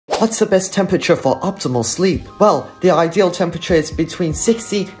What's the best temperature for optimal sleep? Well, the ideal temperature is between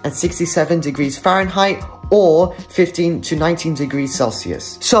 60 and 67 degrees Fahrenheit or 15 to 19 degrees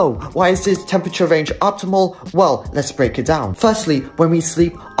Celsius. So, why is this temperature range optimal? Well, let's break it down. Firstly, when we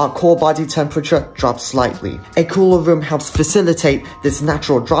sleep, our core body temperature drops slightly. A cooler room helps facilitate this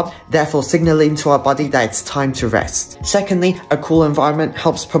natural drop, therefore signaling to our body that it's time to rest. Secondly, a cool environment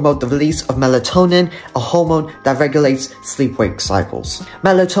helps promote the release of melatonin, a hormone that regulates sleep-wake cycles.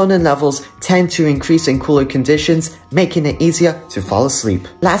 Melatonin levels tend to increase in cooler conditions, making it easier to fall asleep.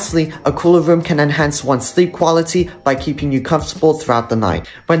 Lastly, a cooler room can enhance one's sleep quality by keeping you comfortable throughout the night.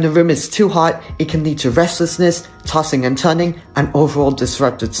 When the room is too hot, it can lead to restlessness, tossing and turning, and overall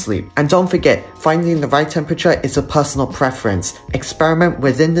disrupted sleep. And don't forget, finding the right temperature is a personal preference. Experiment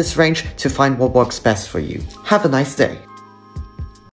within this range to find what works best for you. Have a nice day.